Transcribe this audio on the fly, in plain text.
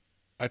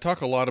I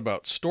talk a lot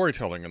about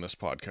storytelling in this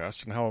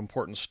podcast and how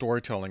important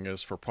storytelling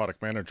is for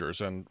product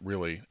managers and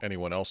really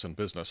anyone else in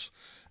business.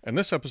 And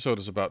this episode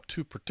is about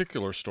two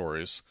particular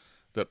stories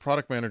that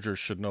product managers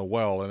should know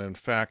well and in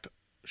fact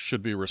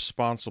should be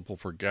responsible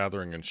for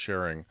gathering and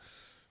sharing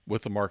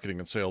with the marketing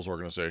and sales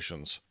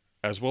organizations,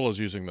 as well as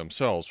using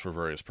themselves for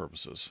various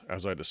purposes,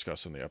 as I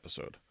discuss in the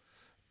episode.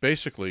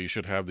 Basically, you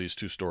should have these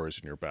two stories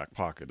in your back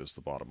pocket is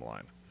the bottom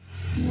line.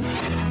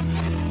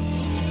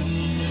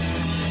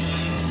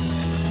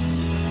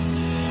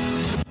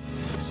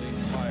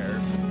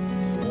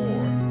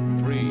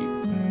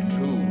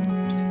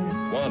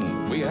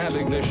 We have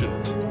ignition.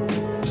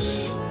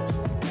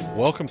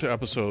 Welcome to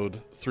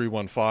episode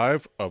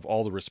 315 of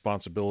All the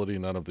Responsibility,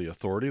 None of the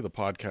Authority, the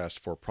podcast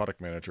for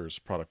product managers,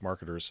 product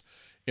marketers,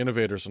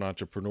 innovators, and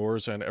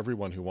entrepreneurs, and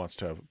everyone who wants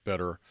to have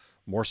better,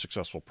 more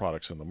successful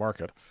products in the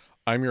market.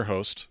 I'm your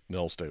host,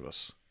 Nils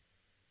Davis.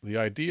 The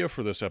idea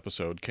for this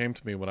episode came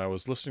to me when I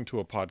was listening to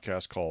a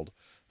podcast called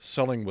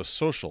Selling with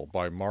Social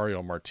by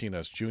Mario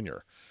Martinez Jr.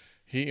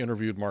 He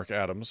interviewed Mark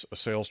Adams, a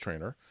sales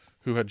trainer,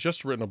 who had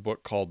just written a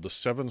book called The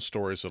 7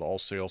 Stories That All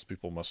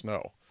Salespeople Must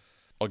Know.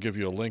 I'll give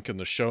you a link in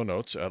the show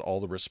notes at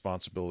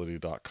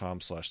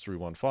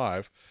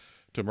alltheresponsibility.com/315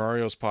 to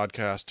Mario's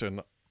podcast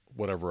and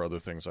whatever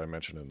other things I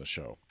mentioned in the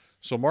show.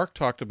 So Mark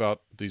talked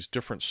about these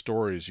different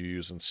stories you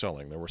use in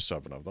selling. There were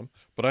 7 of them.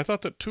 But I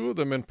thought that 2 of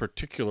them in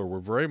particular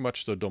were very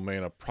much the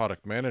domain of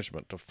product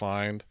management to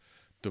find,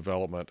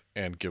 development,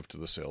 and give to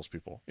the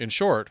salespeople. In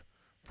short,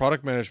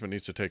 product management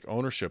needs to take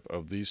ownership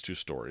of these 2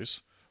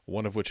 stories,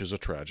 one of which is a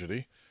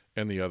tragedy,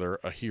 and the other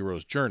a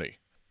hero's journey.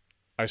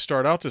 I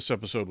start out this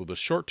episode with a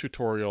short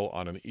tutorial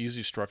on an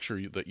easy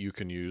structure that you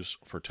can use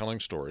for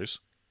telling stories.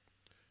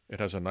 It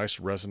has a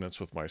nice resonance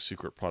with my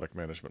secret product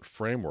management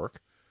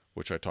framework,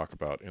 which I talk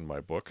about in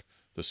my book,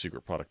 The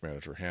Secret Product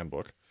Manager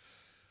Handbook.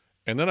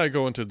 And then I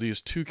go into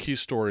these 2 key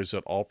stories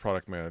that all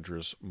product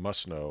managers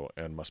must know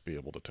and must be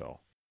able to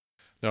tell.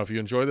 Now, if you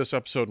enjoy this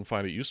episode and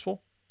find it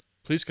useful,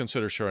 please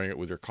consider sharing it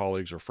with your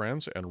colleagues or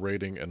friends and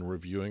rating and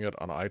reviewing it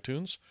on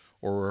iTunes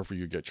or wherever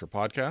you get your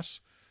podcasts.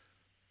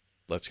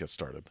 Let's get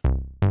started.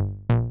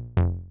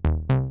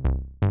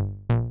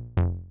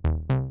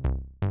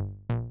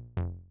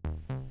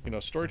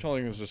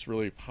 Storytelling is this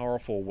really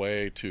powerful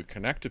way to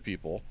connect to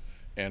people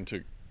and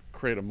to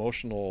create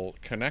emotional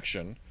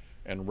connection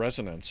and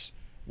resonance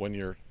when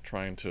you're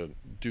trying to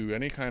do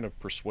any kind of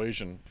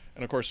persuasion.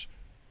 And of course,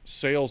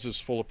 sales is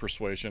full of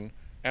persuasion,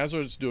 as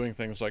is doing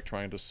things like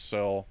trying to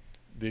sell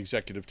the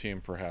executive team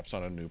perhaps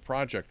on a new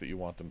project that you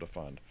want them to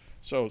fund.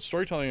 So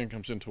storytelling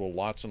comes into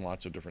lots and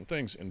lots of different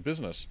things in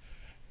business.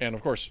 And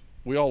of course,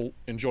 we all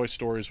enjoy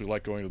stories. We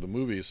like going to the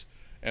movies.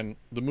 And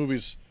the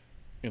movies,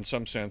 in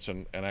some sense,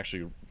 and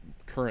actually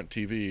current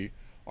TV,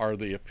 are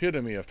the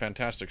epitome of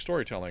fantastic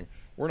storytelling.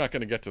 We're not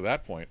going to get to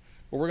that point,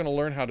 but we're going to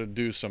learn how to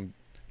do some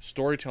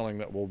storytelling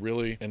that will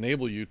really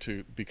enable you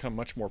to become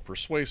much more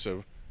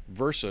persuasive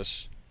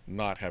versus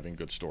not having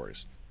good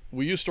stories.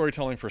 We use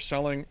storytelling for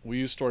selling. We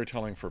use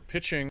storytelling for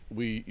pitching.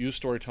 We use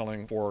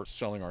storytelling for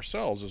selling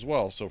ourselves as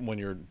well. So when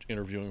you're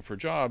interviewing for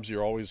jobs,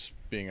 you're always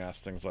being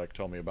asked things like,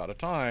 tell me about a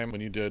time when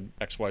you did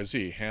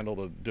XYZ, handled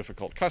a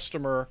difficult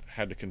customer,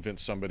 had to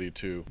convince somebody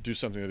to do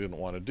something they didn't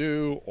want to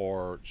do,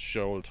 or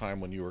show a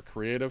time when you were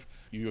creative.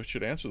 You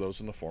should answer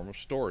those in the form of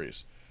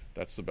stories.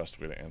 That's the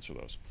best way to answer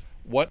those.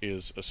 What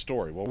is a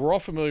story? Well, we're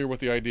all familiar with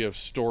the idea of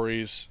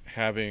stories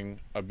having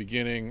a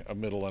beginning, a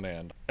middle, and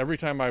end. Every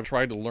time I've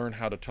tried to learn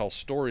how to tell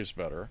stories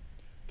better,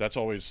 that's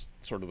always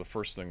sort of the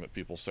first thing that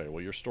people say.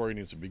 Well, your story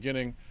needs a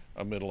beginning,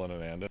 a middle, and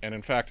an end. And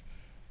in fact,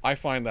 I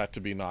find that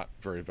to be not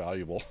very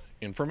valuable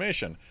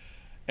information.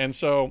 And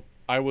so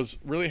I was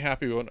really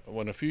happy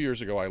when a few years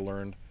ago I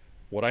learned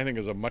what I think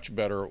is a much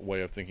better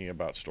way of thinking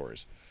about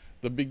stories.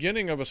 The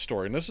beginning of a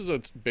story, and this is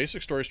a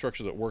basic story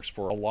structure that works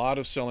for a lot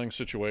of selling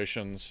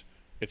situations.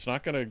 It's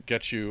not going to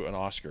get you an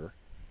Oscar.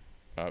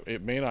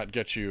 It may not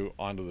get you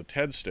onto the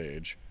TED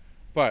stage,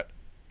 but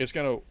it's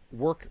going to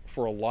work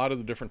for a lot of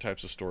the different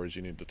types of stories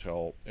you need to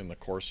tell in the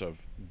course of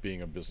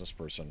being a business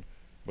person,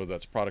 whether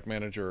that's product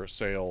manager,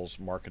 sales,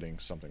 marketing,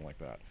 something like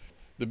that.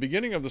 The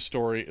beginning of the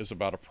story is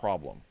about a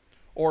problem,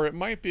 or it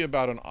might be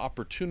about an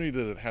opportunity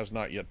that has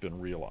not yet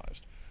been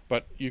realized.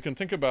 But you can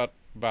think about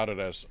it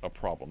as a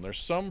problem. There's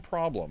some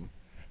problem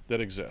that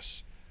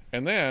exists.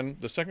 And then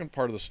the second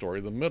part of the story,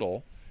 the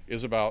middle,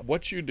 is about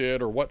what you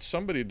did or what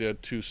somebody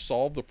did to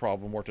solve the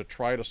problem or to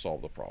try to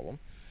solve the problem.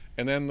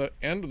 And then the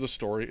end of the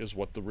story is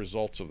what the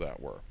results of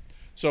that were.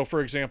 So for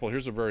example,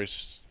 here's a very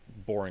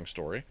boring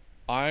story.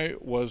 I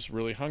was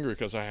really hungry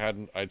because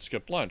I'd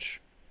skipped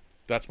lunch.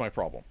 That's my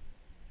problem.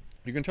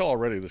 You can tell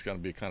already this is going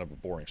to be kind of a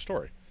boring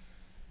story.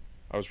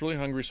 I was really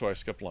hungry, so I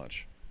skipped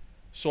lunch.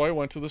 So I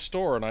went to the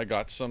store and I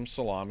got some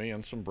salami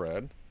and some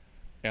bread,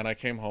 and I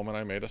came home and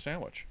I made a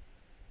sandwich.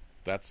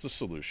 That's the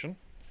solution.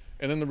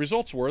 And then the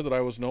results were that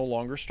I was no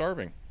longer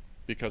starving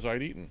because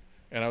I'd eaten.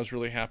 And I was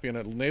really happy, and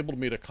it enabled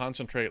me to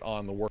concentrate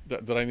on the work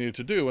that I needed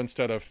to do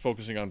instead of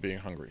focusing on being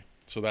hungry.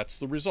 So that's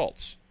the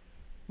results.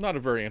 Not a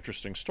very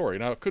interesting story.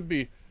 Now, it could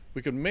be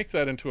we could make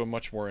that into a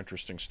much more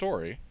interesting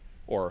story.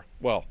 Or,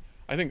 well,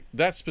 I think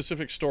that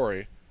specific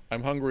story,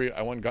 I'm hungry,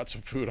 I went and got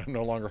some food, I'm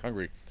no longer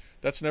hungry,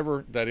 that's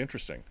never that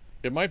interesting.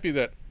 It might be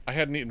that I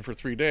hadn't eaten for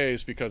 3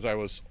 days because I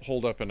was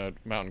holed up in a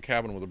mountain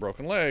cabin with a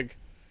broken leg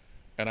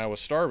and I was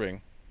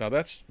starving. Now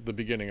that's the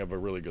beginning of a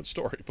really good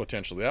story,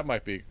 potentially. That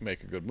might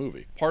make a good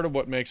movie. Part of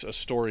what makes a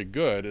story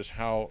good is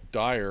how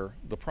dire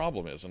the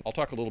problem is. And I'll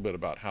talk a little bit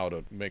about how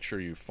to make sure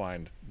you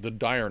find the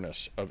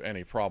direness of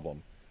any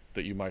problem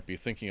that you might be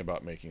thinking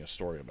about making a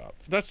story about.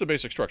 That's the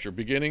basic structure.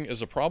 Beginning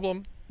is a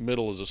problem,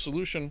 middle is a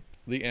solution,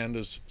 the end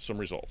is some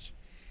results.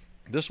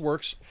 This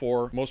works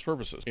for most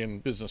purposes in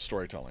business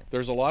storytelling.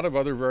 There's a lot of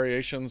other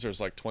variations. There's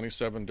like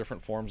 27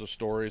 different forms of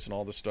stories and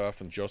all this stuff,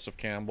 and Joseph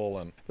Campbell,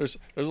 and there's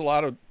a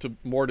lot of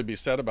more to be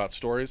said about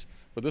stories,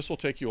 but this will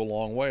take you a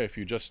long way if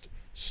you just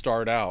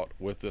start out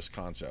with this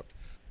concept.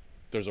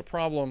 There's a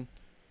problem.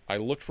 I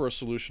looked for a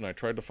solution. I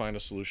tried to find a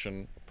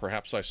solution.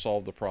 Perhaps I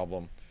solved the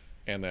problem,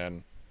 and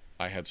then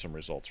I had some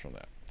results from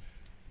that.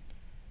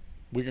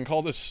 We can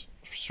call this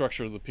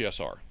structure the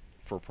PSR,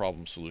 for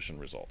problem, solution,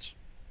 results.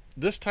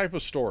 This type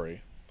of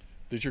story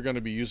that you're going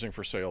to be using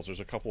for sales,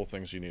 there's a couple of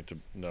things you need to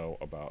know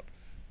about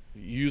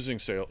using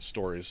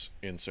stories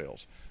in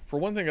sales. For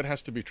one thing, it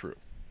has to be true.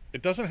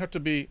 It doesn't have to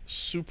be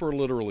super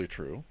literally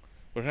true,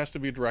 but it has to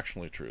be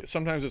directionally true.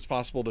 Sometimes it's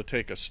possible to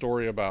take a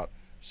story about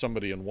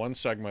somebody in one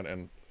segment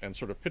and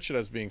sort of pitch it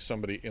as being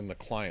somebody in the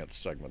client's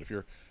segment. If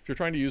you're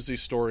trying to use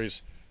these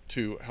stories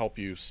to help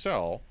you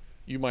sell,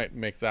 you might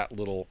make that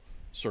little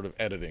sort of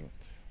editing.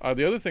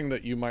 The other thing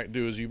that you might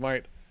do is you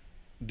might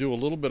do a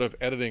little bit of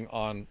editing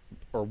on,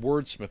 or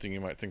wordsmithing,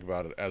 you might think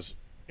about it as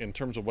in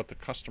terms of what the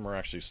customer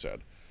actually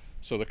said.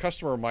 So the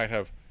customer might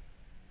have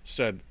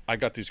said, I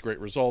got these great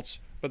results,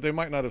 but they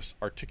might not have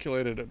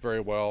articulated it very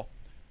well,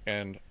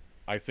 and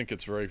I think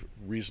it's very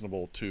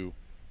reasonable to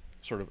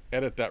sort of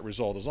edit that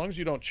result, as long as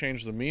you don't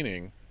change the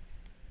meaning,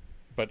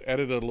 but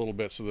edit it a little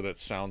bit so that it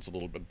sounds a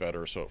little bit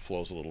better, so it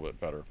flows a little bit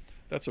better.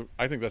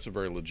 I think that's a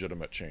very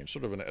legitimate change,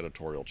 sort of an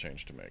editorial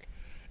change to make.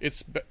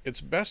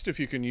 It's best if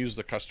you can use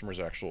the customer's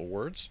actual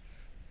words,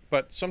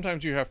 but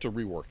sometimes you have to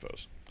rework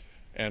those.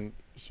 And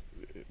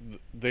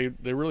they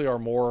really are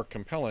more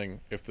compelling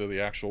if they're the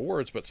actual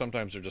words, but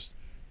sometimes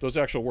those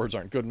actual words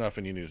aren't good enough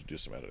and you need to do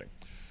some editing.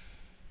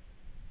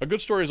 A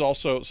good story is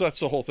also, so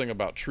that's the whole thing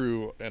about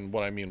true and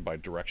what I mean by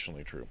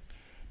directionally true.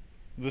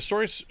 The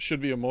stories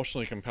should be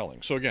emotionally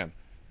compelling. So again,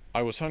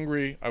 I was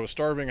hungry, I was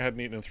starving, I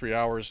hadn't eaten in 3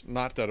 hours,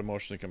 not that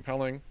emotionally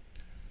compelling.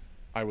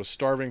 I was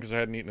starving because I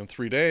hadn't eaten in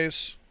 3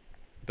 days.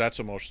 That's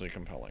emotionally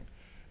compelling.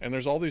 And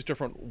there's all these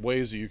different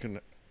ways that you can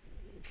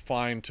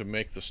find to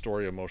make the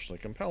story emotionally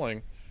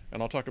compelling,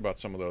 and I'll talk about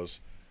some of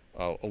those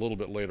a little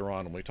bit later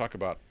on when we talk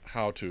about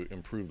how to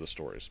improve the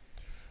stories.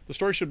 The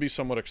story should be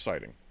somewhat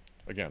exciting.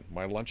 Again,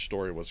 my lunch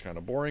story was kind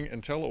of boring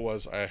until it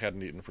was I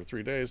hadn't eaten for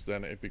 3 days,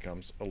 then it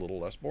becomes a little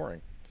less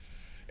boring.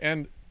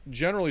 And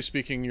generally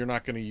speaking, you're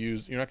not going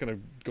to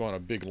go on a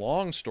big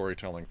long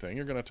storytelling thing.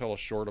 You're going to tell a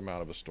short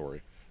amount of a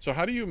story. So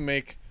how do you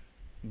make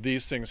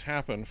these things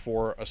happen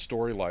for a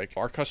story like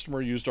our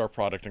customer used our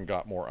product and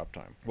got more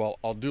uptime? Well,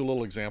 I'll do a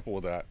little example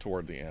with that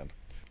toward the end.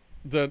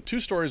 The two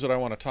stories that I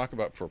want to talk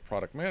about for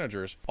product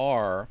managers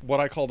are what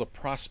I call the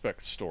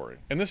prospect story.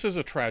 And this is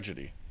a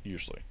tragedy,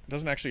 usually. It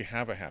doesn't actually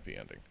have a happy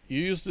ending.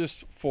 You use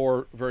this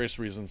for various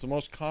reasons. The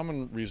most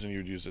common reason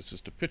you'd use this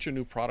is to pitch a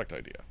new product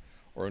idea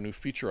or a new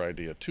feature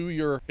idea to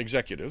your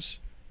executives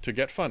to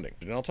get funding.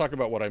 And I'll talk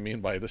about what I mean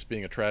by this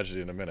being a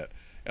tragedy in a minute.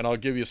 And I'll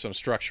give you some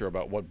structure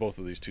about what both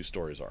of these two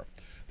stories are.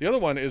 The other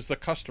one is the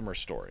customer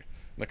story.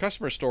 And the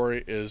customer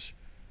story is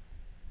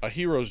a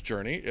hero's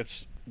journey.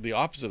 It's the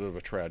opposite of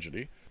a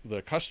tragedy.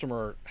 The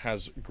customer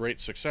has great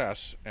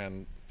success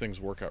and things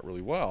work out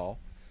really well.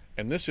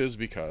 And this is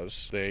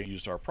because they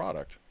used our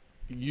product.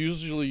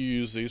 Usually you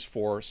use these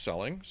for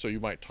selling. So you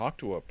might talk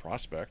to a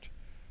prospect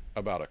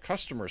about a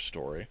customer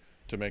story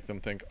to make them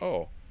think,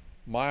 oh,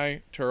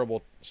 my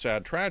terrible,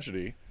 sad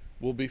tragedy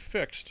will be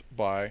fixed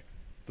by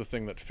the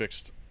thing that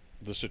fixed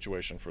the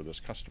situation for this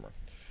customer.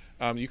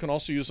 You can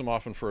also use them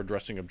often for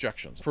addressing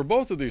objections. For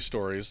both of these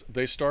stories,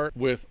 they start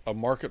with a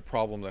market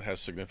problem that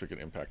has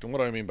significant impact. And what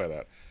do I mean by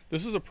that?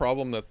 This is a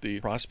problem that the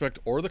prospect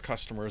or the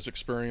customer is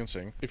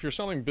experiencing. If you're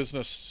selling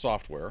business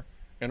software,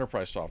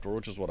 enterprise software,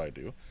 which is what I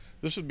do,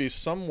 this would be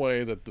some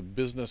way that the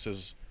business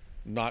is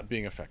not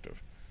being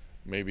effective.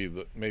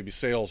 Maybe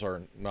sales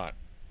are not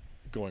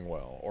going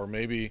well, or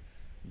maybe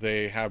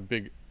they have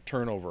big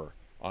turnover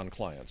on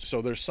clients.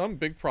 So there's some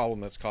big problem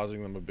that's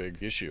causing them a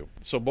big issue.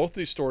 So both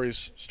these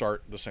stories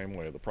start the same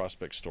way, the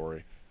prospect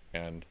story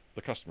and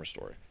the customer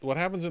story. What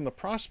happens in the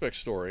prospect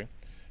story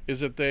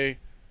is that they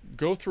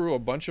go through a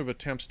bunch of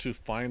attempts to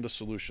find a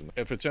solution.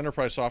 If it's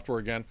enterprise software,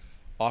 again,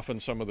 often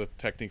some of the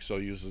techniques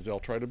they'll use is they'll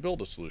try to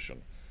build a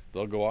solution.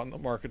 They'll go out in the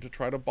market to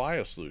try to buy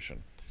a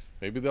solution.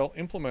 Maybe they'll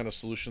implement a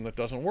solution that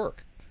doesn't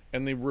work.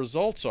 And the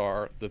results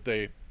are that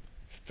they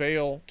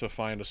fail to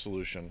find a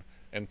solution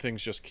and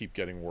things just keep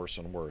getting worse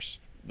and worse.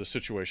 The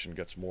situation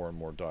gets more and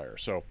more dire.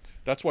 So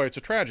that's why it's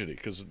a tragedy,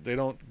 because they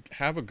don't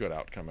have a good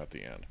outcome at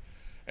the end.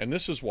 And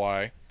this is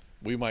why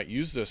we might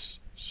use this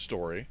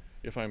story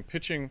if I'm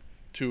pitching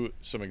to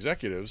some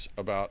executives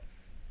about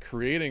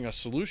creating a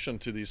solution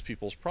to these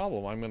people's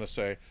problem. I'm going to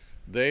say,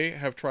 they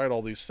have tried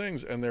all these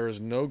things and there is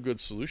no good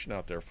solution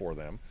out there for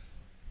them.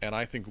 And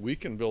I think we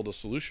can build a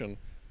solution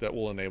that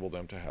will enable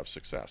them to have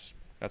success.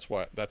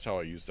 That's how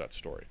I use that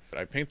story.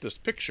 I paint this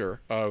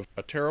picture of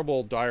a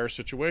terrible, dire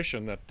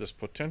situation that this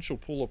potential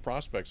pool of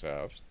prospects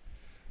have,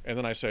 and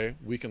then I say,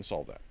 we can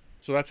solve that.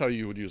 So that's how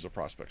you would use a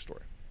prospect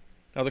story.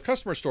 Now, the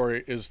customer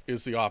story is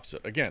the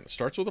opposite. Again, it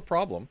starts with a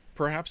problem,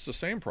 perhaps the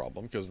same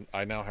problem, because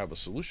I now have a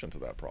solution to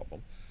that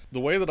problem. The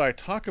way that I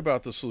talk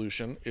about the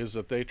solution is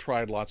that they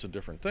tried lots of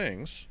different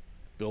things,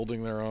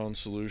 building their own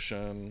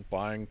solution,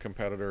 buying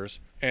competitors,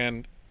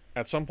 and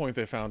at some point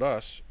they found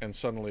us, and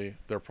suddenly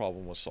their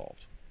problem was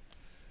solved.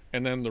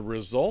 And then the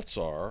results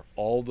are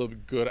all the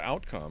good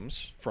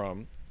outcomes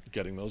from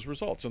getting those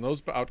results. And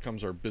those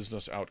outcomes are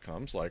business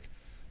outcomes, like,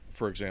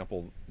 for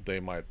example,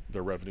 their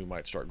revenue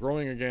might start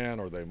growing again,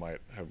 or they might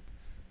have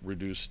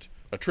reduced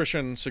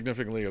attrition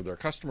significantly of their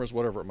customers,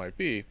 whatever it might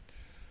be.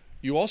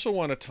 You also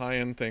want to tie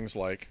in things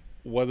like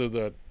whether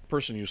the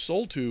person you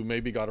sold to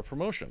maybe got a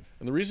promotion.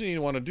 And the reason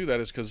you want to do that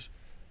is because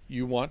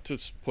you want to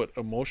put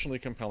emotionally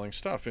compelling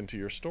stuff into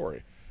your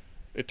story.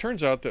 It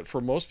turns out that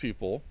for most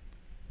people,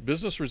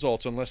 business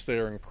results, unless they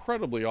are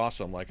incredibly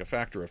awesome, like a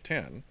factor of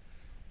 10,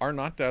 are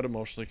not that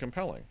emotionally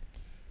compelling.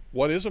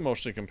 What is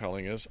emotionally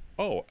compelling is,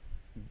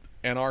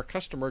 and our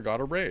customer got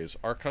a raise,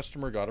 our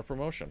customer got a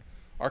promotion,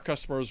 our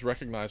customer was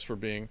recognized for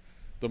being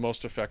the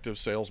most effective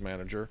sales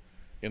manager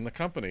in the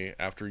company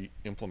after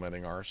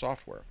implementing our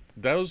software.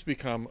 Those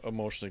become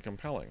emotionally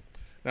compelling.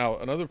 Now,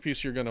 another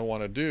piece you're going to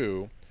want to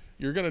do,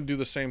 you're going to do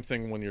the same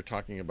thing when you're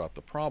talking about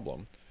the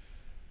problem.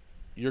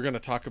 You're going to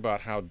talk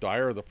about how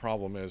dire the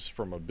problem is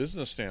from a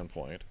business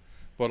standpoint,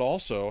 but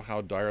also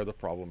how dire the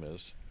problem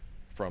is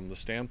from the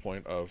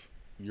standpoint of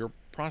your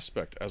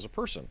prospect as a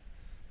person.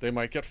 They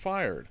might get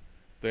fired.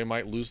 They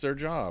might lose their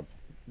job.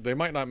 They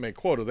might not make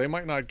quota. They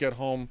might not get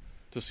home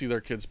to see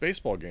their kids'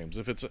 baseball games.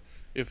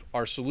 If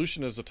our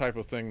solution is the type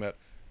of thing that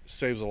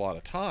saves a lot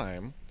of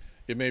time,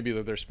 it may be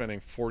that they're spending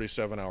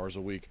 47 hours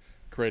a week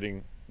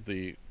creating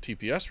the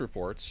TPS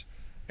reports,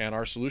 and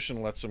our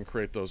solution lets them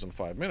create those in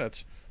 5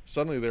 minutes.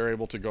 Suddenly they're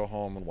able to go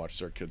home and watch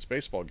their kids'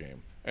 baseball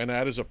game. And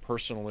that is a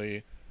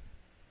personally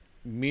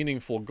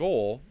meaningful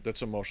goal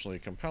that's emotionally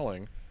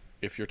compelling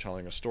if you're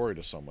telling a story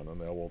to someone, and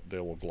they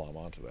will glom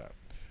onto that.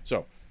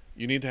 So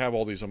you need to have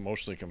all these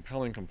emotionally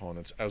compelling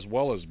components as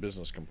well as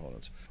business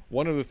components.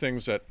 One of the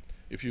things that,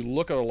 if you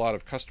look at a lot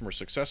of customer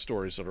success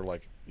stories that are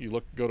like,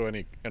 go to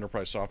any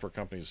enterprise software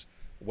company's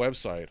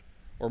website,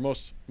 or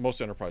most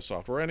enterprise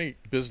software, any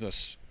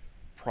business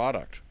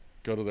product,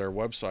 go to their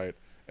website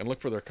and look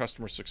for their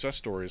customer success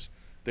stories,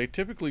 they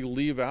typically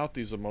leave out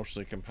these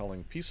emotionally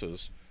compelling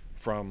pieces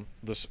from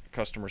the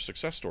customer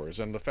success stories.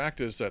 And the fact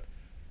is that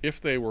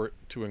if they were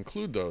to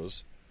include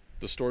those,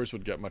 the stories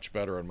would get much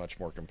better and much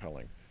more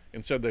compelling.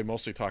 Instead, they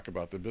mostly talk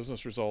about the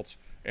business results,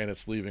 and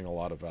it's leaving a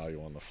lot of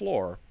value on the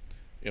floor,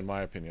 in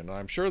my opinion. And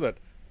I'm sure that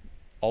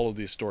all of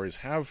these stories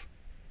have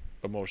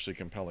emotionally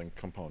compelling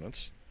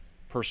components,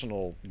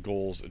 personal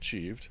goals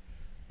achieved,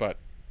 but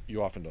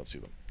you often don't see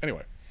them.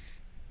 Anyway,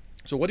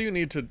 so what do you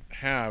need to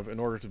have in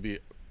order to be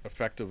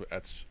effective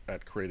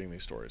at creating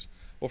these stories?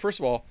 Well, first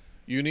of all,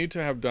 you need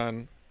to have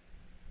done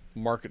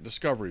market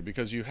discovery,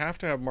 because you have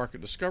to have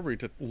market discovery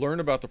to learn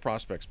about the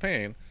prospect's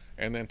pain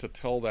and then to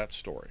tell that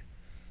story.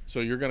 So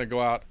you're going to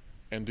go out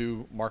and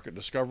do market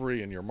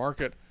discovery in your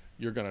market.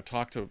 You're going to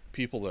talk to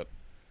people that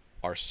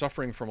are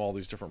suffering from all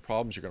these different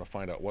problems. You're going to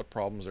find out what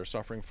problems they're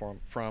suffering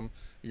from.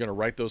 You're going to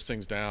write those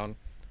things down.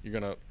 You're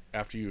going to,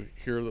 after you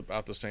hear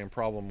about the same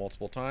problem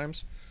multiple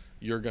times,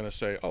 you're going to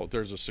say,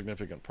 there's a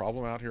significant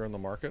problem out here in the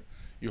market.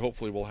 You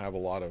hopefully will have a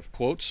lot of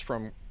quotes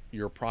from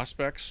your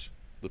prospects,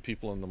 the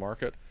people in the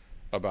market,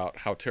 about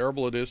how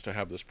terrible it is to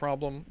have this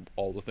problem,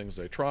 all the things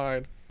they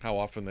tried, how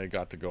often they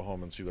got to go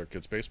home and see their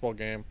kids' baseball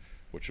game,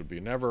 which would be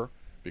never,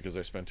 because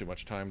they spend too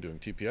much time doing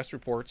TPS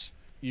reports.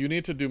 You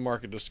need to do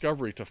market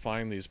discovery to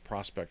find these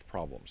prospect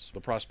problems, the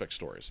prospect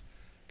stories,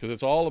 because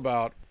it's all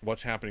about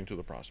what's happening to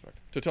the prospect.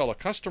 To tell a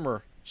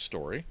customer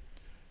story,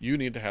 you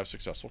need to have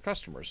successful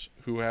customers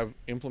who have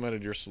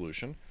implemented your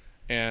solution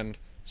and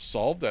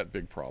solved that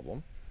big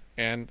problem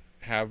and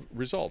have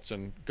results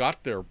and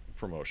got their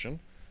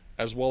promotion,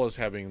 as well as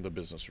having the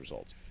business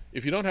results.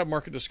 If you don't have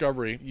market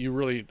discovery, you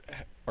really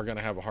are going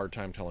to have a hard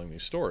time telling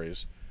these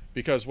stories,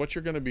 because what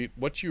you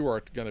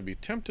are going to be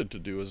tempted to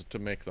do is to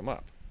make them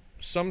up.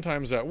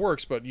 Sometimes that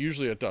works, but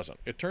usually it doesn't.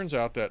 It turns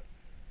out that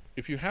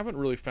if you haven't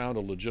really found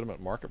a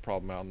legitimate market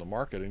problem out in the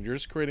market, and you're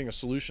just creating a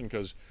solution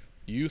because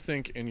you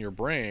think in your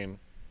brain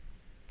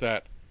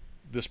that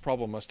this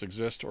problem must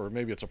exist, or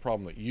maybe it's a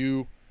problem that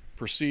you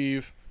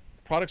perceive,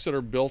 products that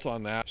are built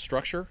on that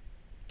structure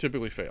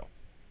typically fail.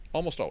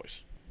 Almost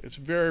always. It's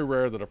very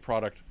rare that a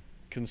product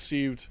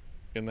conceived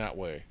in that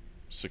way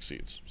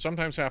succeeds.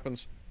 Sometimes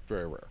happens,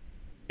 very rare.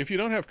 If you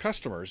don't have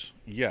customers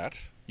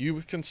yet,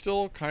 you can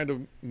still kind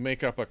of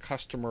make up a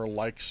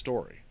customer-like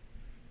story.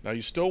 Now,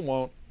 you still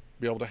won't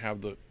be able to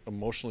have the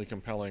emotionally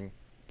compelling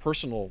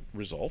personal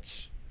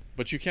results,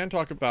 but you can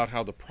talk about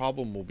how the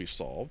problem will be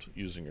solved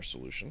using your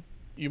solution.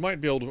 You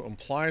might be able to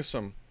imply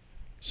some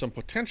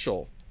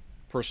potential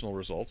personal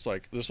results,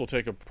 like this will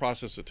take a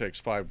process that takes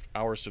 5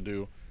 hours to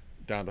do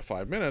down to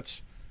 5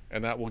 minutes,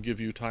 and that will give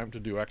you time to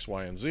do X,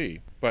 Y, and Z.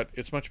 But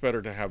it's much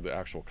better to have the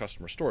actual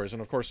customer stories.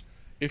 And of course,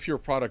 if your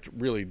product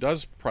really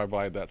does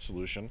provide that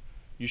solution,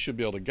 you should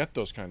be able to get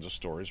those kinds of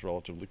stories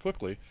relatively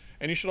quickly.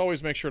 And you should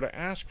always make sure to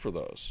ask for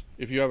those.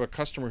 If you have a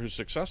customer who's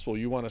successful,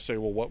 you want to say,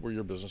 well, what were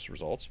your business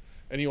results?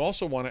 And you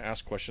also want to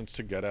ask questions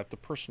to get at the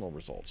personal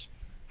results.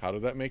 How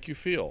did that make you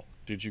feel?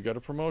 Did you get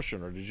a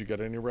promotion, or did you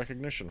get any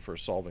recognition for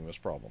solving this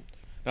problem?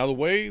 Now, the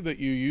way that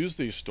you use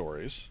these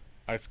stories,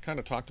 I've kind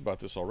of talked about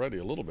this already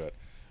a little bit.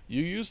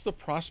 You use the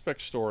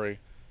prospect story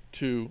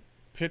to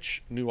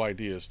pitch new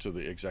ideas to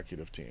the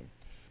executive team.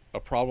 A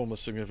problem with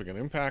significant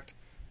impact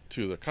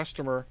to the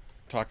customer,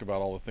 talk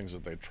about all the things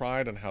that they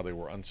tried and how they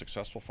were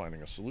unsuccessful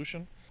finding a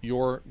solution.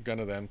 You're going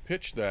to then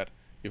pitch that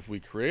if we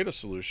create a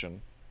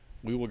solution,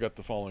 we will get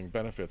the following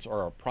benefits,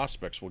 or our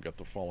prospects will get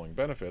the following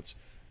benefits,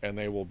 and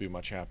they will be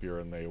much happier,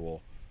 and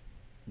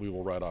we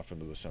will ride off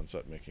into the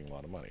sunset making a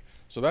lot of money.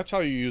 So that's how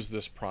you use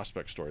this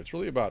prospect story. It's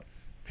really about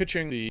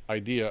pitching the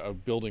idea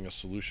of building a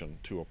solution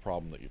to a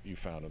problem that you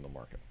found in the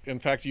market. In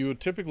fact, you would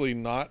typically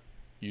not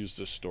use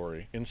this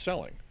story in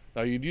selling.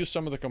 Now, you'd use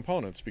some of the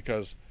components,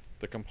 because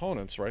the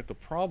components, right, the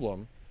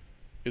problem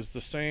is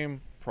the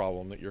same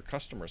problem that your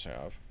customers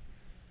have.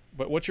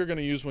 But what you're going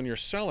to use when you're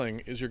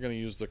selling is you're going to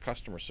use the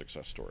customer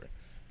success story.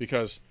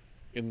 Because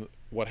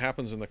what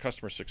happens in the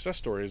customer success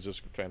story is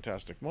this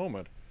fantastic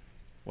moment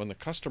when the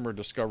customer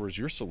discovers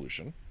your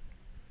solution,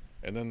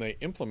 and then they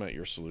implement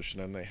your solution,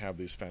 and they have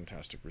these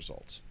fantastic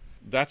results.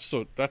 That's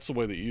the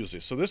way that you use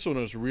this. So this one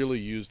is really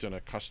used in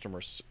a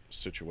customer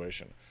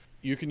situation.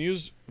 You can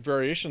use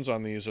variations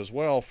on these as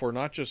well for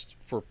not just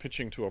for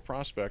pitching to a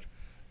prospect.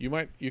 You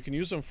can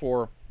use them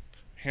for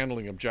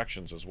handling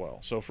objections as well.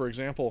 So for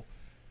example,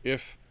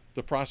 if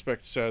the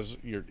prospect says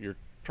you're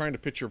trying to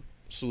pitch your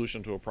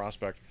solution to a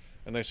prospect,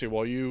 and they say,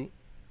 well, you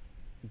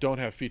don't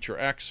have feature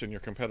X and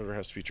your competitor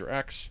has feature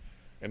X,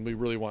 and we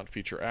really want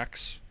feature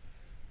X,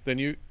 then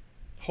you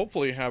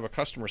hopefully have a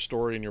customer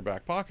story in your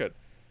back pocket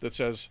that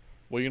says,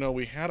 well,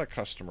 we had a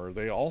customer,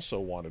 they also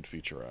wanted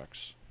feature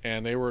X,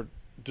 and they were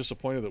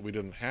disappointed that we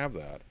didn't have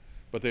that,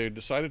 but they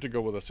decided to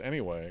go with us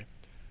anyway,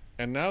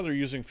 and now they're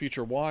using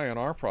feature Y on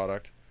our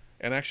product,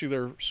 and actually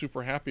they're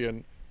super happy.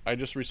 And I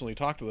just recently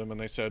talked to them, and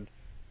they said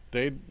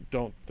they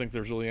don't think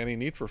there's really any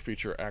need for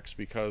feature X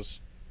because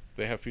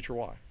they have feature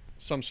Y.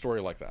 Some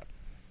story like that,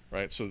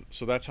 right? So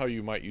that's how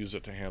you might use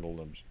it to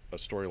handle a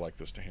story like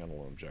this, to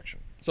handle an objection.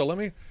 So let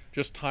me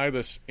just tie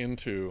this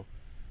into,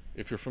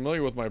 if you're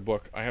familiar with my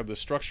book, I have this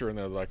structure in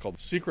there that I call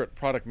Secret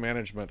Product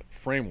Management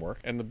Framework.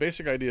 And the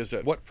basic idea is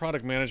that what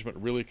product management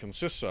really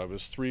consists of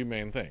is 3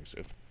 main things.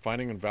 It's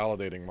finding and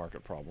validating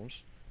market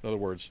problems. In other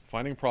words,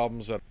 finding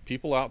problems that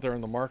people out there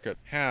in the market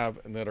have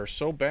and that are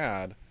so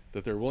bad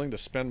that they're willing to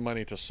spend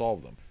money to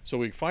solve them. So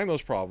we find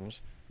those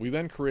problems. We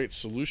then create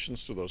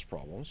solutions to those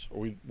problems,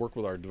 or we work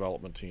with our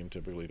development team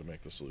typically to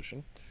make the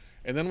solution.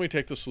 And then we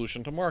take the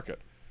solution to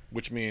market,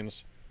 which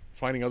means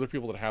finding other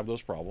people that have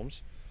those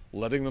problems,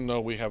 letting them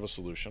know we have a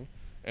solution,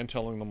 and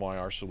telling them why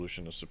our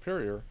solution is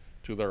superior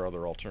to their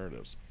other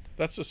alternatives.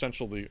 That's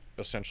essentially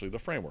the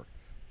framework.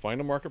 Find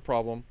a market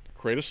problem,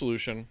 create a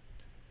solution,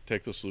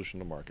 take the solution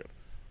to market.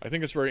 I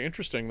think it's very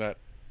interesting that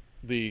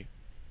the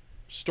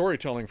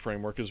storytelling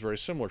framework is very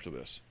similar to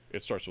this.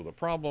 It starts with a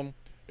problem,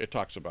 it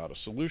talks about a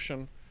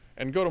solution,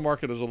 and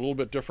go-to-market is a little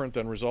bit different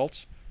than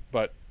results,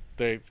 but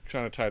they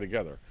kind of tie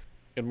together.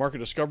 In market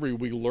discovery,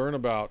 we learn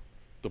about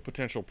the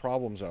potential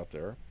problems out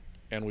there,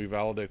 and we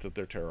validate that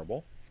they're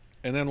terrible.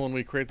 And then when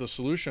we create the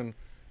solution,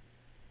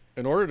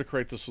 in order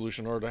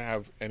to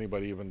have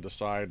anybody even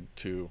decide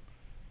to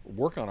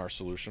work on our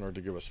solution or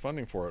to give us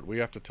funding for it, we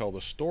have to tell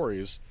the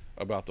stories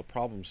about the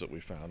problems that we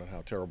found and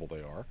how terrible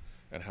they are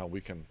and how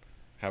we can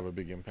have a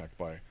big impact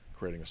by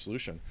creating a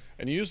solution.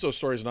 And you use those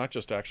stories not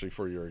just actually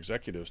for your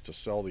executives to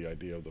sell the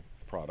idea of the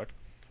product,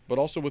 but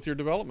also with your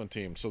development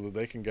team so that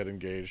they can get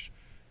engaged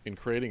in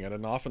creating it.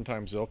 And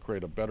oftentimes they'll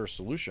create a better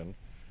solution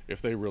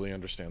if they really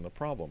understand the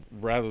problem,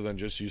 rather than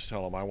just you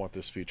tell them, I want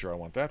this feature, I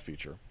want that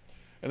feature.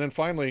 And then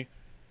finally,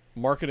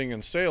 marketing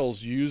and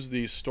sales use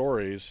these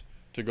stories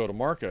to go to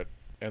market,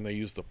 and they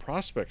use the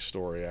prospect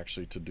story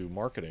actually to do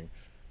marketing.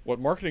 What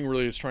marketing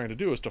really is trying to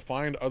do is to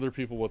find other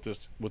people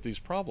with these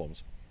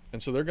problems.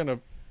 And so they're going to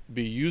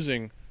be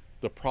using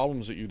the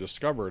problems that you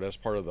discovered as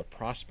part of the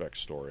prospect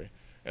story.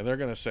 And they're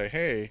going to say,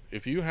 hey,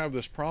 if you have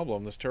this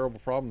problem, this terrible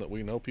problem that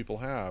we know people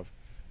have,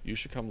 you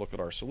should come look at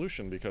our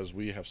solution because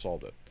we have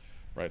solved it.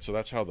 Right? So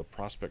that's how the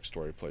prospect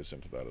story plays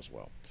into that as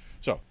well.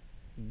 So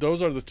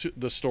those are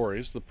the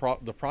stories, the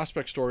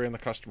prospect story and the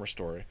customer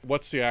story.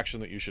 What's the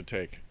action that you should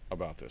take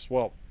about this?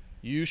 Well,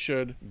 you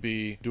should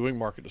be doing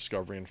market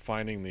discovery and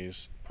finding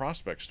these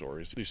prospect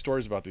stories, these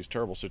stories about these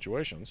terrible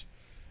situations.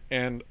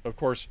 And of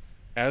course,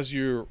 as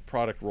your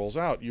product rolls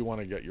out, you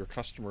want to get your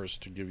customers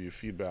to give you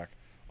feedback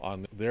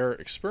on their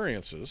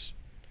experiences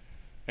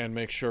and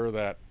make sure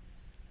that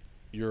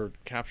you're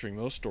capturing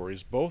those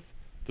stories, both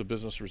the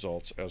business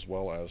results as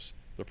well as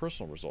the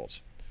personal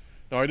results.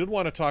 Now, I did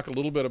want to talk a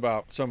little bit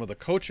about some of the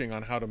coaching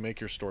on how to make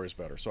your stories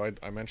better. So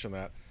I mentioned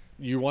that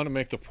you want to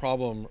make the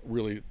problem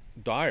really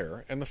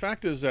dire. And the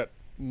fact is that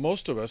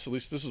most of us, at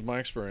least this is my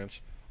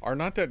experience, are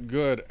not that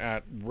good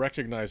at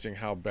recognizing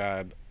how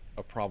bad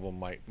a problem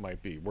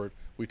might be.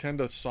 We tend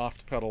to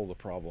soft pedal the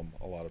problem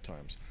a lot of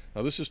times.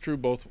 Now, this is true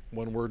both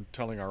when we're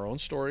telling our own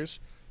stories,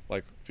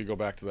 like if you go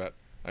back to that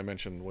I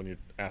mentioned when you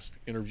ask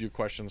interview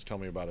questions, tell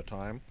me about a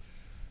time.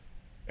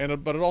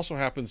 But it also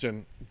happens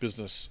in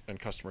business and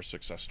customer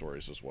success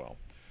stories as well.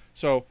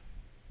 So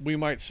we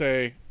might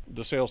say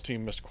the sales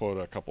team missed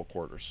quota a couple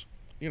quarters.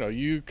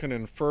 You can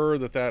infer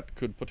that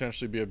could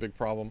potentially be a big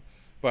problem,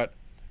 but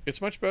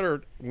it's much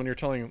better when you're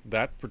telling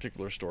that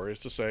particular story is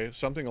to say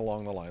something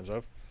along the lines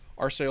of,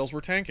 our sales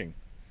were tanking,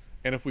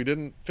 and if we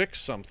didn't fix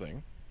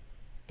something,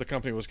 the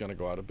company was going to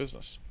go out of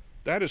business.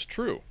 That is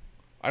true.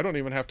 I don't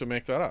even have to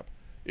make that up.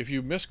 If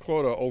you miss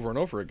quota over and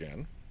over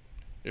again,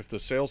 if the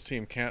sales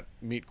team can't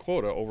meet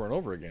quota over and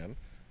over again,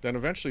 then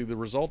eventually the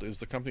result is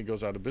the company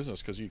goes out of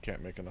business because you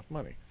can't make enough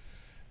money.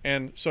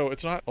 And so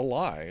it's not a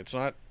lie.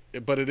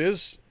 But it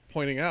is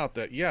pointing out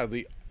that,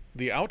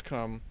 the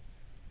outcome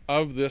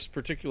of this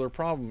particular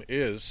problem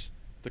is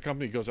the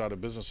company goes out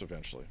of business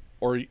eventually.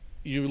 Or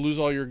you lose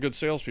all your good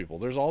salespeople.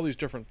 There's all these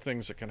different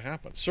things that can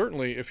happen.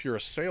 Certainly, if you're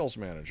a sales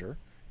manager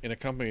in a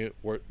company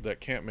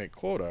that can't make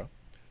quota,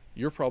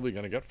 you're probably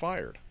going to get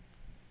fired.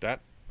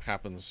 That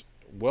happens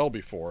well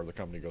before the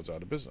company goes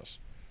out of business.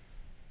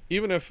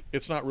 Even if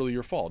it's not really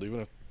your fault,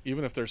 even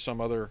if there's some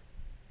other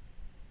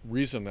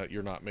reason that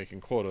you're not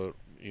making quota,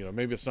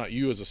 maybe it's not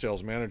you as a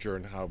sales manager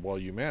and how well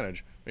you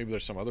manage, maybe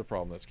there's some other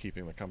problem that's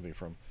keeping the company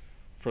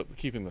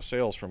keeping the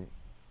sales from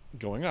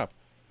going up.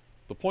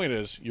 The point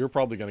is, you're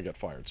probably going to get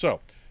fired.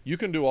 So you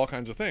can do all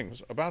kinds of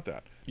things about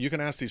that. You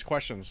can ask these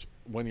questions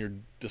when you're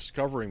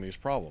discovering these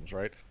problems,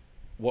 right?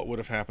 What would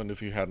have happened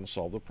if you hadn't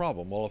solved the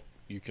problem? Well, if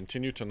you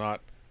continue to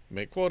not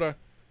make quota,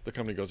 the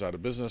company goes out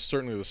of business.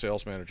 Certainly the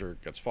sales manager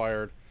gets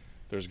fired.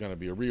 There's going to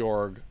be a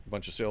reorg. A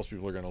bunch of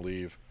salespeople are going to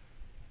leave,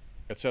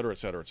 et cetera, et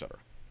cetera, et cetera.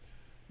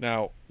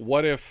 Now,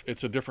 what if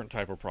it's a different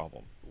type of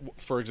problem?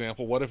 For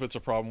example, what if it's a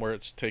problem where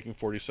it's taking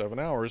 47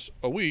 hours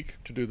a week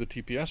to do the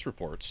TPS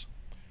reports?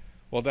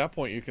 Well, at that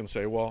point, you can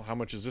say, well, how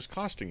much is this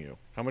costing you?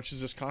 How much is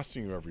this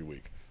costing you every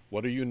week?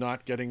 What are you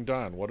not getting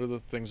done? What are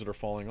the things that are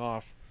falling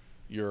off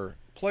your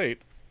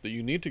plate that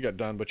you need to get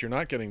done, but you're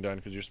not getting done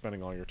because you're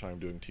spending all your time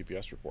doing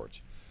TPS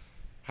reports?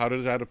 How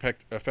does that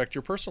affect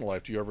your personal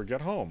life? Do you ever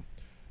get home?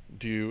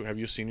 Have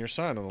you seen your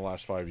son in the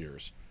last 5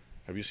 years?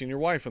 Have you seen your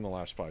wife in the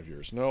last 5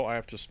 years? No, I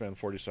have to spend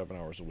 47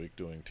 hours a week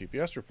doing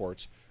TPS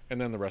reports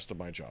and then the rest of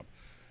my job.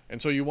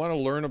 And so you want to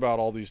learn about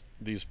all these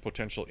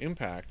potential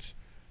impacts,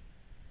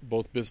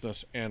 both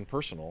business and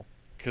personal,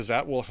 because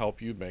that will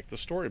help you make the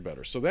story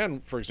better. So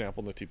then, for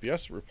example, in the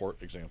TPS report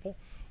example,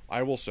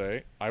 I would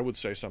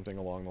say something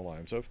along the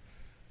lines of,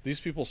 these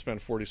people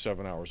spend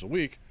 47 hours a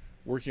week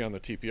working on the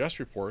TPS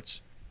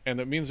reports, and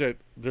it means that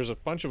there's a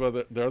bunch of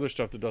other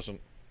stuff that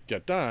doesn't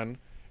get done.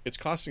 It's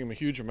costing them a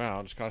huge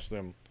amount. It's costing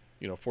them,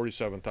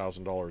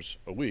 $47,000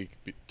 a week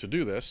to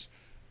do this,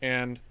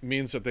 and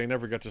means that they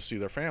never get to see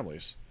their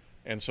families.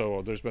 And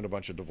so there's been a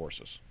bunch of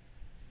divorces.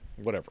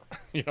 Whatever.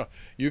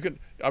 You can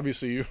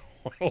obviously you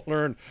want to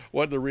learn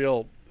what the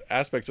real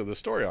aspects of the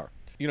story are.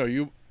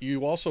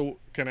 You also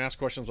can ask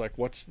questions like,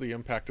 what's the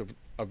impact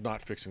of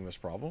not fixing this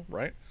problem,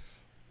 right?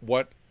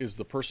 What is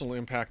the personal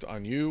impact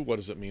on you? What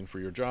does it mean for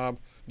your job?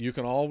 You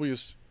can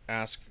always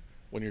ask,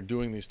 when you're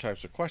doing these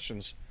types of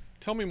questions,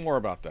 tell me more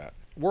about that.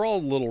 We're all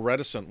a little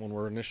reticent when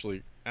we're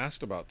initially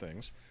asked about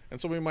things, and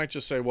so we might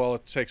just say, well,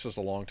 it takes us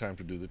a long time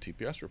to do the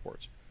TPS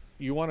reports.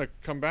 You want to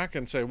come back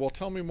and say, well,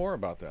 tell me more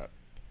about that.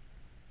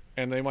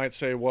 And they might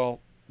say, well,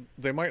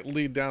 they might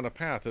lead down a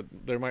path that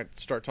they might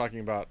start talking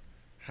about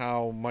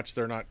how much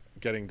they're not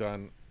getting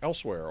done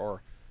elsewhere,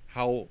 or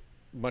how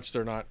much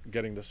they're not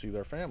getting to see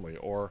their family,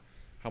 or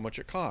how much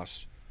it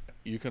costs.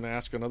 You can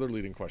ask another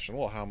leading question.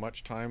 Well, how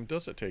much time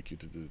does it take you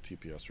to do the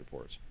TPS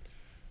reports?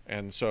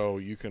 And so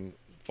you can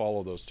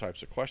follow those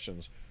types of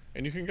questions,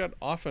 and you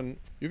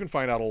can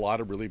find out a lot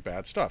of really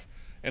bad stuff.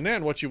 And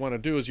then what you want to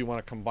do is you want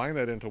to combine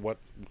that into what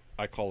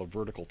I call a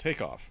vertical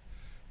takeoff,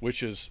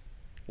 which is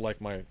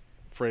like my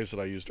phrase that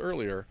I used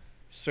earlier,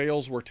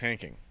 sales were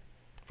tanking.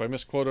 If I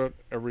miss quota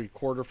every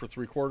quarter for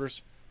 3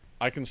 quarters,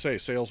 I can say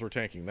sales were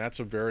tanking. That's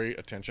a very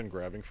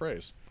attention-grabbing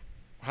phrase.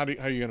 How are you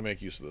going to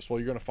make use of this? Well,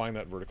 you're going to find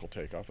that vertical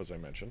takeoff, as I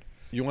mentioned.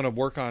 You want to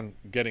work on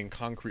getting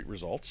concrete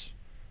results.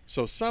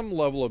 So some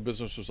level of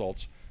business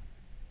results.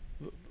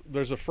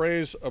 There's a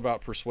phrase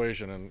about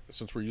persuasion, and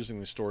since we're using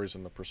these stories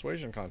in the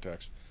persuasion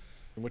context,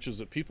 which is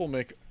that people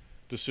make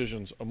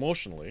decisions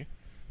emotionally,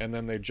 and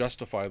then they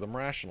justify them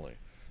rationally.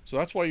 So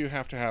that's why you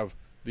have to have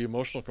the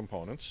emotional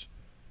components.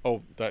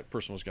 Oh, that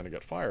person was going to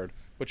get fired.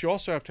 But you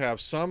also have to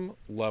have some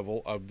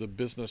level of the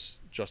business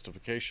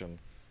justification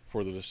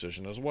for the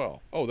decision as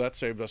well. Oh, that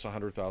saved us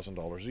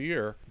 $100,000 a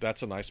year.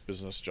 That's a nice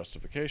business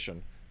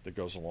justification that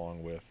goes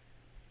along with,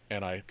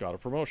 and I got a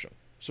promotion.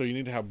 So you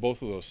need to have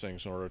both of those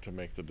things in order to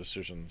make the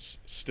decisions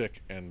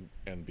stick and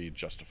be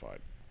justified.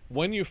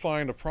 When you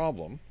find a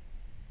problem,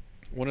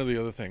 one of the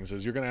other things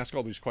is you're going to ask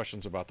all these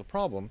questions about the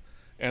problem,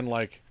 and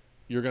like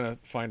you're going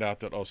to find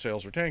out that,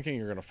 sales are tanking.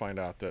 You're going to find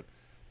out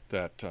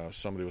that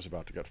somebody was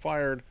about to get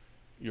fired.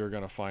 You're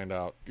going to find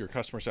out your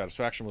customer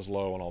satisfaction was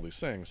low and all these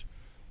things.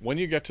 When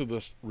you get to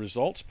this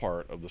results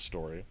part of the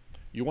story,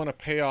 you want to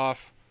pay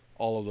off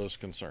all of those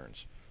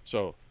concerns.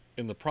 So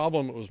in the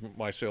problem, it was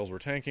my sales were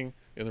tanking.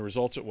 In the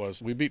results, it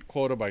was we beat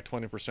quota by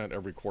 20%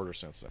 every quarter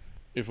since then.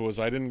 If it was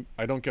I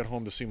don't get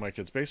home to see my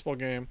kid's baseball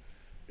game,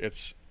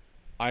 it's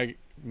I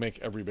make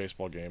every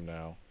baseball game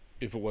now.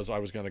 If it was I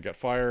was going to get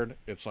fired,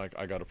 it's like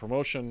I got a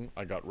promotion,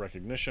 I got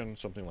recognition,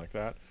 something like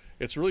that.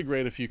 It's really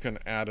great if you can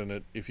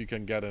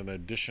get an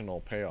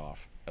additional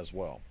payoff as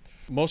well.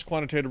 Most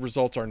quantitative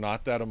results are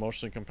not that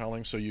emotionally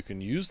compelling, so you can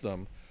use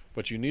them,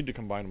 but you need to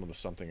combine them with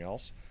something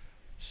else.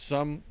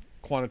 Some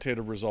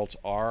quantitative results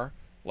are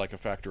like a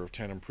factor of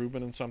 10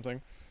 improvement in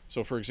something.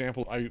 So for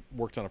example, I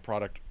worked on a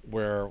product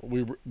where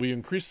we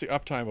increased the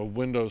uptime of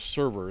Windows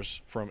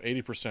servers from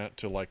 80%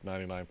 to like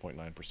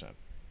 99.9%.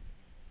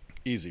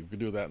 Easy. We could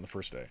do that in the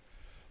first day.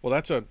 Well,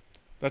 that's a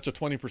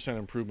 20%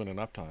 improvement in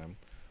uptime,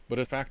 but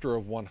a factor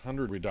of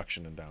 100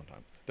 reduction in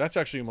downtime. That's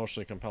actually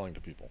emotionally compelling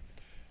to people.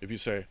 If you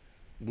say,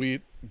 we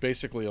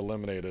basically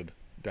eliminated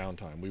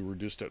downtime, we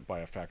reduced it by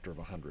a factor of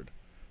 100.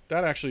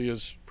 That actually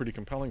is pretty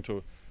compelling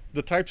to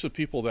the types of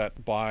people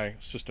that buy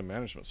system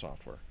management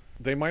software.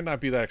 They might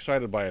not be that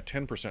excited by a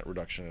 10%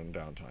 reduction in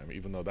downtime,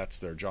 even though that's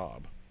their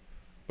job.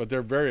 But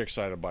they're very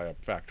excited by a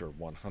factor of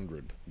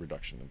 100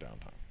 reduction in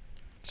downtime.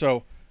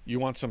 So you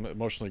want some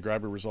emotionally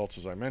grabby results,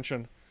 as I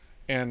mentioned.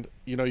 And,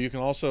 you can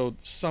also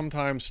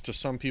sometimes, to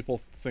some people,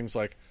 things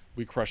like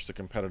we crushed the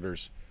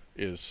competitors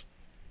is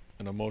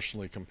an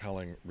emotionally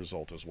compelling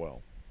result as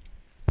well.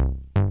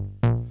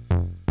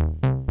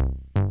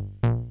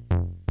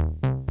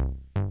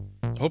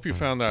 I hope you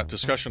found that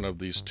discussion of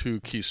these two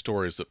key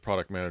stories that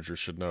product managers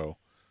should know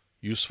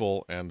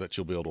useful and that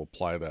you'll be able to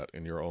apply that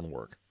in your own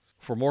work.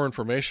 For more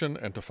information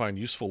and to find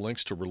useful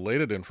links to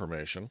related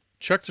information,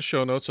 check the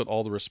show notes at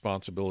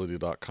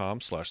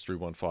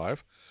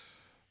alltheresponsibility.com/315.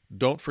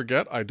 Don't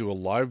forget, I do a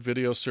live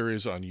video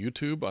series on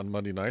YouTube on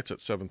Monday nights at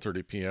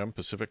 7:30 p.m.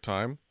 Pacific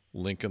Time,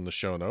 link in the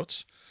show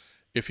notes,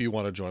 if you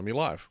want to join me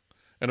live.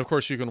 And of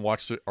course, you can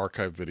watch the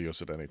archived videos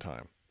at any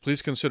time.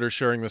 Please consider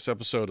sharing this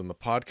episode in the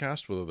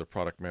podcast with other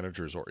product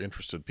managers or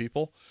interested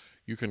people.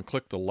 You can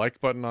click the like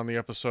button on the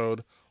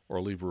episode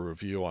or leave a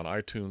review on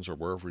iTunes or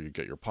wherever you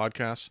get your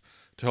podcasts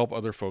to help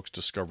other folks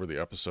discover the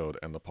episode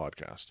and the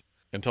podcast.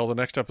 Until the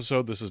next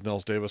episode, this is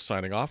Nils Davis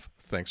signing off.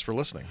 Thanks for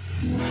listening.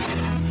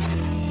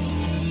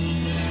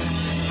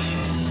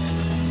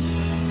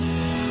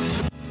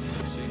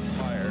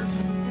 Fire.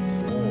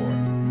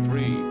 4,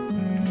 3,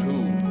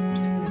 2,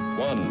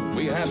 1.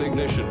 We have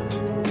ignition.